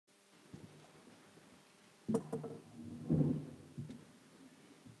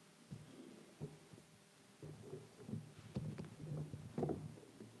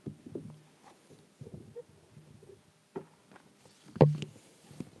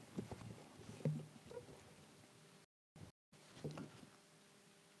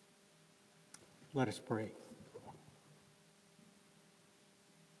Let us pray.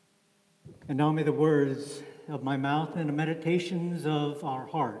 And now may the words of my mouth and the meditations of our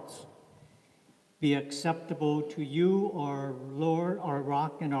hearts be acceptable to you, our Lord, our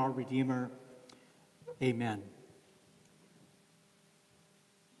rock, and our Redeemer. Amen.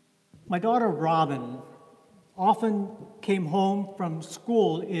 My daughter Robin often came home from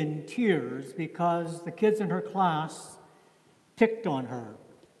school in tears because the kids in her class picked on her.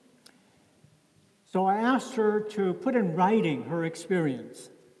 So I asked her to put in writing her experience.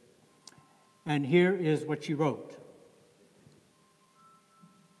 And here is what she wrote.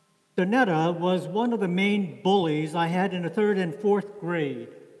 Donetta was one of the main bullies I had in the 3rd and 4th grade.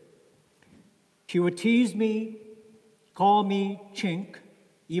 She would tease me, call me Chink,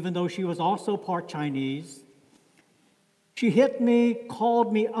 even though she was also part Chinese. She hit me,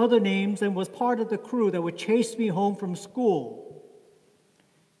 called me other names, and was part of the crew that would chase me home from school.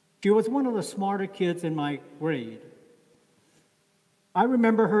 She was one of the smarter kids in my grade. I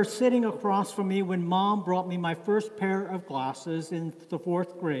remember her sitting across from me when Mom brought me my first pair of glasses in the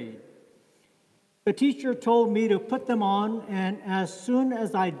 4th grade. The teacher told me to put them on, and as soon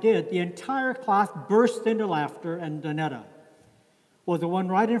as I did, the entire class burst into laughter, and Donetta was the one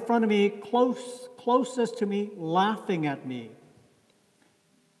right in front of me, closest to me, laughing at me.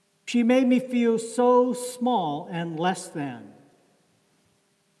 She made me feel so small and less than.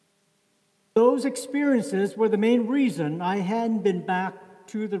 Those experiences were the main reason I hadn't been back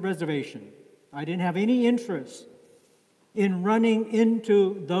to the reservation. I didn't have any interest in running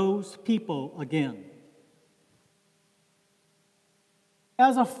into those people again.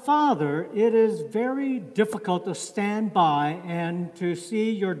 As a father, it is very difficult to stand by and to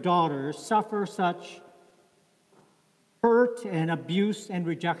see your daughter suffer such hurt and abuse and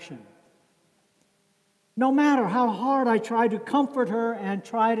rejection. No matter how hard I tried to comfort her and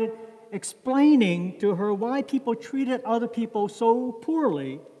tried to explaining to her why people treated other people so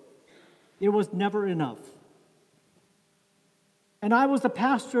poorly, it was never enough. And I was the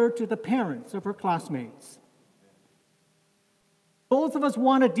pastor to the parents of her classmates. Both of us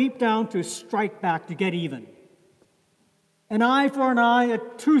wanted deep down to strike back, to get even. An eye for an eye, a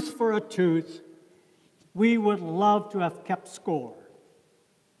tooth for a tooth. We would love to have kept score.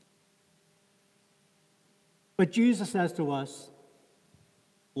 But Jesus says to us,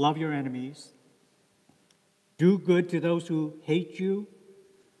 love your enemies, do good to those who hate you,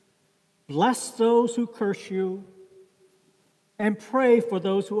 bless those who curse you, and pray for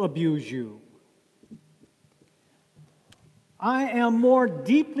those who abuse you. I am more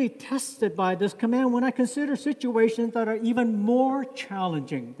deeply tested by this command when I consider situations that are even more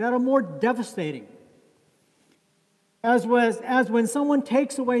challenging, that are more devastating. As when someone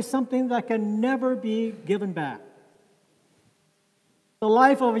takes away something that can never be given back. The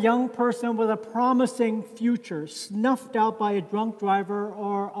life of a young person with a promising future snuffed out by a drunk driver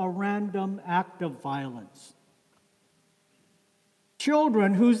or a random act of violence.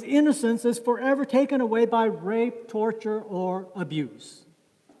 Children whose innocence is forever taken away by rape, torture, or abuse.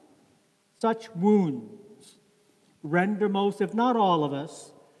 Such wounds render most, if not all of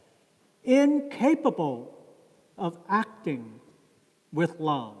us, incapable of acting with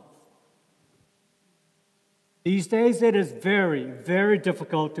love. These days, it is very, very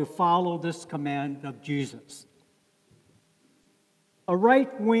difficult to follow this command of Jesus. A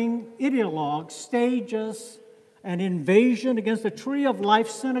right-wing ideologue stages an invasion against the Tree of Life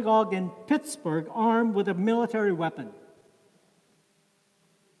synagogue in Pittsburgh, armed with a military weapon.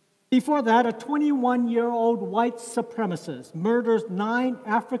 Before that, a 21-year-old white supremacist murders 9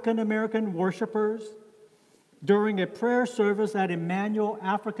 African-American worshipers during a prayer service at Emmanuel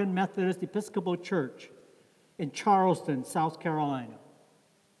African Methodist Episcopal Church in Charleston, South Carolina.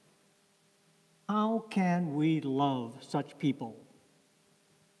 How can we love such people?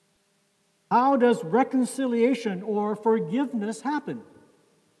 How does reconciliation or forgiveness happen?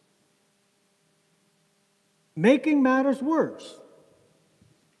 Making matters worse,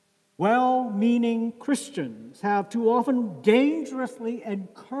 well-meaning Christians have too often dangerously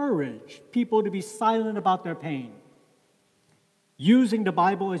encouraged people to be silent about their pain, using the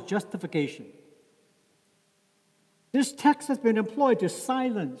Bible as justification. This text has been employed to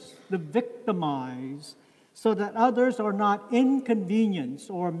silence the victimized so that others are not inconvenienced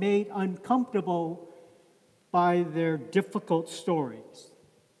or made uncomfortable by their difficult stories.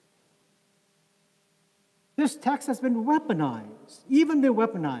 This text has been weaponized,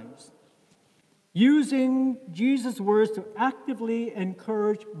 using Jesus' words to actively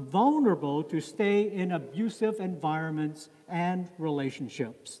encourage vulnerable to stay in abusive environments and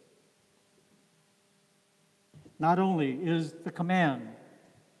relationships. Not only is the command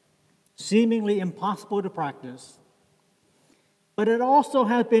seemingly impossible to practice, but it also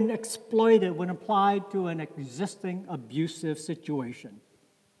has been exploited when applied to an existing abusive situation.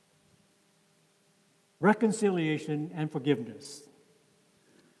 Reconciliation and forgiveness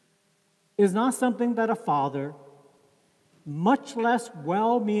is not something that a father, much less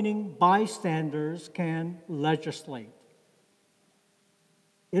well-meaning bystanders, can legislate.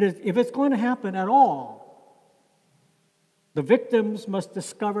 If it's going to happen at all, the victims must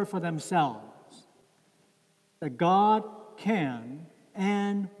discover for themselves that God can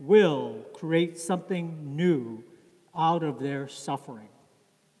and will create something new out of their suffering.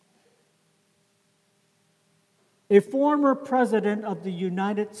 A former president of the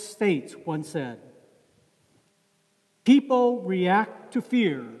United States once said, "People react to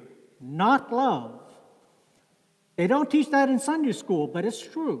fear, not love." They don't teach that in Sunday school, but it's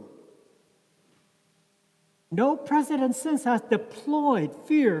true. No president since has deployed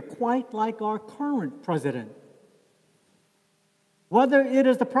fear quite like our current president. Whether it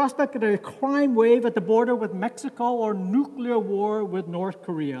is the prospect of a crime wave at the border with Mexico or nuclear war with North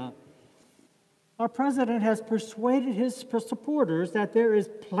Korea, our president has persuaded his supporters that there is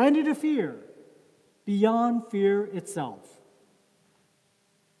plenty to fear beyond fear itself.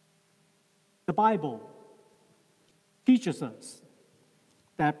 The Bible teaches us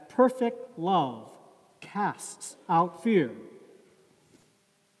that perfect love casts out fear.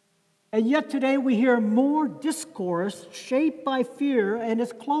 And yet today we hear more discourse shaped by fear and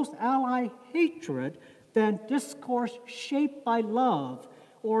its close ally hatred than discourse shaped by love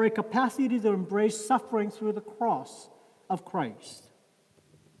or a capacity to embrace suffering through the cross of Christ.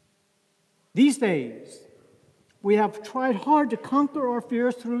 These days, we have tried hard to conquer our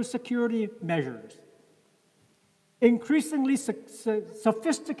fears through security measures. Increasingly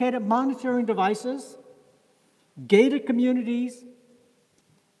sophisticated monitoring devices, gated communities,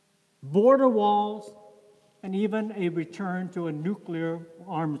 border walls, and even a return to a nuclear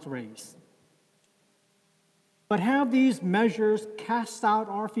arms race. But have these measures cast out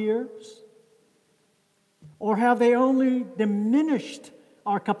our fears? Or have they only diminished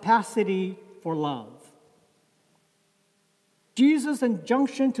our capacity for love? Jesus'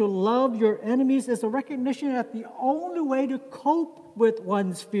 injunction to love your enemies is a recognition that the only way to cope with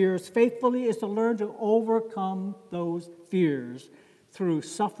one's fears faithfully is to learn to overcome those fears through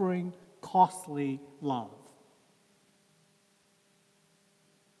suffering, costly love.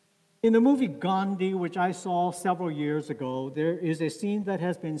 In the movie Gandhi, which I saw several years ago, there is a scene that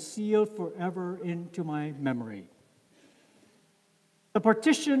has been sealed forever into my memory. The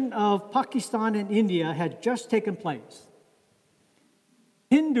partition of Pakistan and India had just taken place.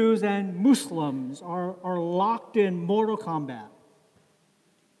 Hindus and Muslims are locked in mortal combat.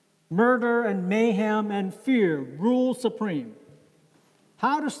 Murder and mayhem and fear rule supreme.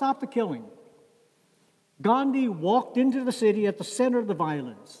 How to stop the killing? Gandhi walked into the city at the center of the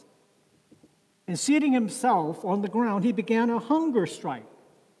violence. And seating himself on the ground, he began a hunger strike.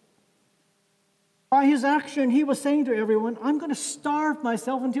 By his action, he was saying to everyone, "I'm going to starve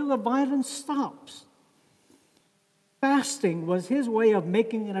myself until the violence stops." Fasting was his way of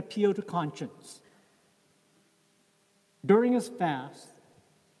making an appeal to conscience. During his fast,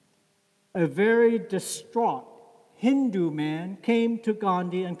 a very distraught Hindu man came to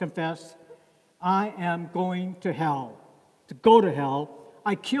Gandhi and confessed, "I am going to hell. To go to hell,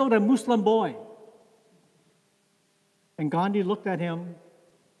 I killed a Muslim boy." And Gandhi looked at him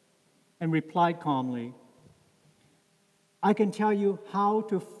and replied calmly, "I can tell you how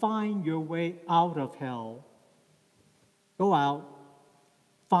to find your way out of hell. Go out,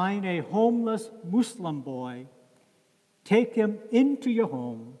 find a homeless Muslim boy, take him into your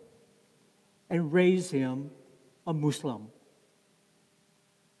home, and raise him a Muslim."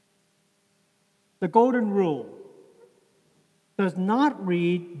 The golden rule does not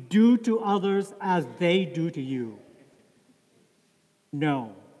read, "Do to others as they do to you."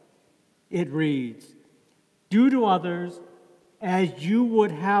 No, it reads, "Do to others as you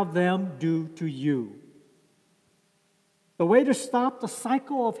would have them do to you." The way to stop the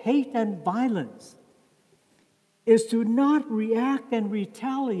cycle of hate and violence is to not react and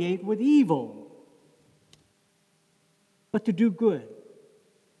retaliate with evil, but to do good,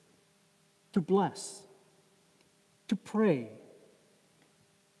 to bless, to pray,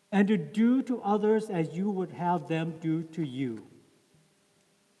 and to do to others as you would have them do to you.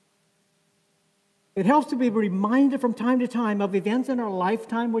 It helps to be reminded from time to time of events in our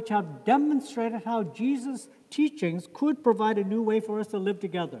lifetime which have demonstrated how Jesus' teachings could provide a new way for us to live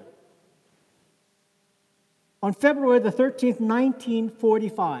together. On February the 13th,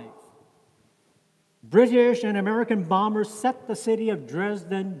 1945, British and American bombers set the city of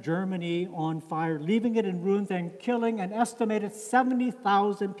Dresden, Germany, on fire, leaving it in ruins and killing an estimated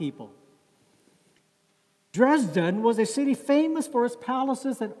 70,000 people. Dresden was a city famous for its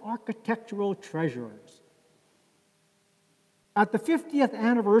palaces and architectural treasures. At the 50th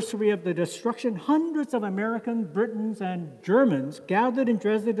anniversary of the destruction, hundreds of Americans, Britons, and Germans gathered in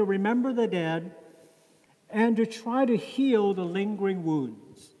Dresden to remember the dead and to try to heal the lingering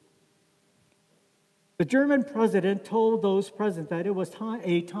wounds. The German president told those present that it was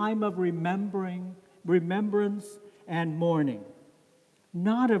a time of remembrance and mourning,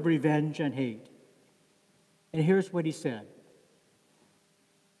 not of revenge and hate. And here's what he said.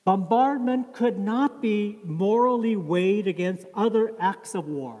 Bombardment could not be morally weighed against other acts of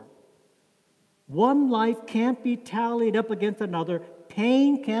war. One life can't be tallied up against another.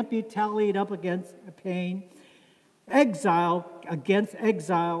 Pain can't be tallied up against pain. Exile against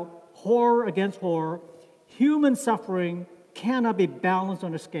exile. Horror against horror. Human suffering cannot be balanced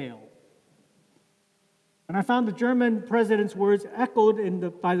on a scale. And I found the German president's words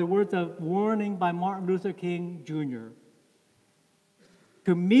echoed by the words of warning by Martin Luther King Jr.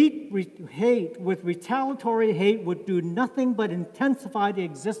 To meet hate with retaliatory hate would do nothing but intensify the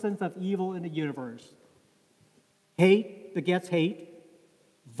existence of evil in the universe. Hate begets hate.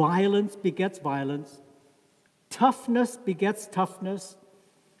 Violence begets violence. Toughness begets toughness.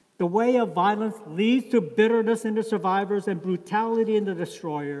 The way of violence leads to bitterness in the survivors and brutality in the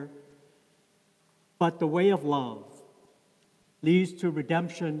destroyer. But the way of love leads to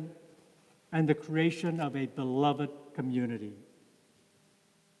redemption and the creation of a beloved community.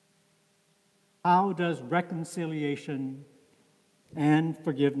 How does reconciliation and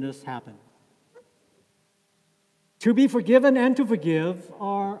forgiveness happen? To be forgiven and to forgive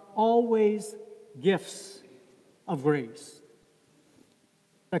are always gifts of grace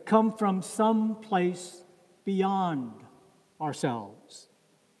that come from some place beyond ourselves.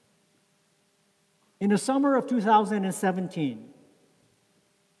 In the summer of 2017,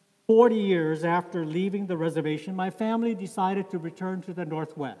 40 years after leaving the reservation, my family decided to return to the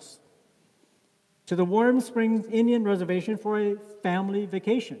Northwest, to the Warm Springs Indian Reservation for a family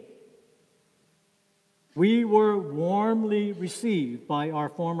vacation. We were warmly received by our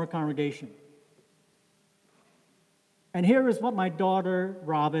former congregation. And here is what my daughter,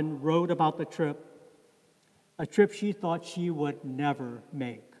 Robin, wrote about the trip, a trip she thought she would never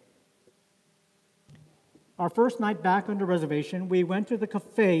make. Our first night back on the reservation, we went to the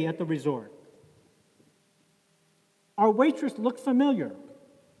cafe at the resort. Our waitress looked familiar,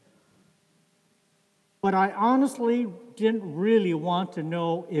 but I honestly didn't really want to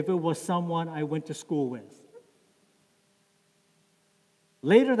know if it was someone I went to school with.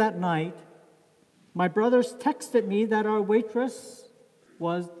 Later that night, my brothers texted me that our waitress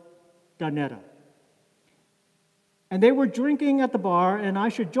was Donetta, and they were drinking at the bar, and I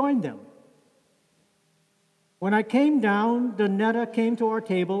should join them. When I came down, Donetta came to our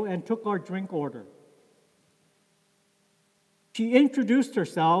table and took our drink order. She introduced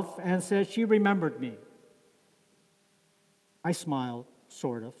herself and said she remembered me. I smiled,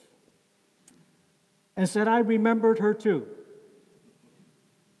 sort of, and said I remembered her too.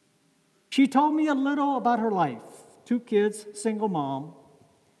 She told me a little about her life. 2 kids, single mom.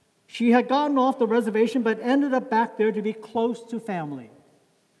 She had gotten off the reservation but ended up back there to be close to family.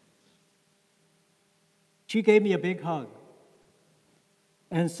 She gave me a big hug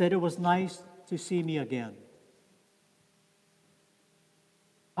and said it was nice to see me again.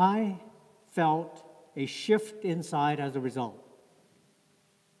 I felt a shift inside as a result.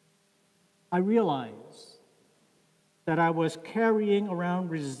 I realized that I was carrying around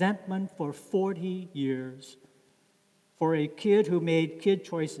resentment for 40 years for a kid who made kid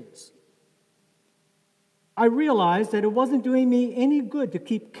choices. I realized that it wasn't doing me any good to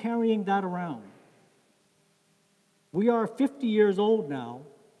keep carrying that around. We are 50 years old now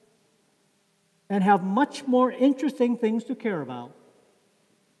and have much more interesting things to care about.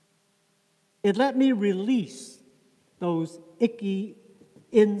 It let me release those icky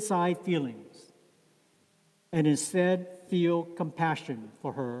inside feelings and instead feel compassion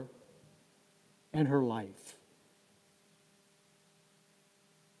for her and her life.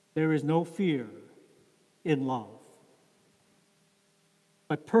 There is no fear in love,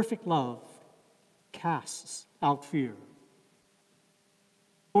 but perfect love casts out fear.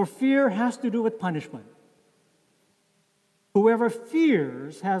 For fear has to do with punishment. Whoever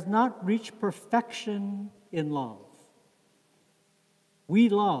fears has not reached perfection in love. We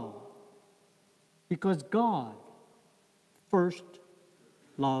love because God first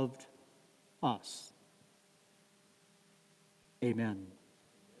loved us. Amen.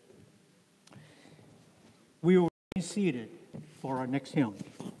 We will be seated for our next hymn.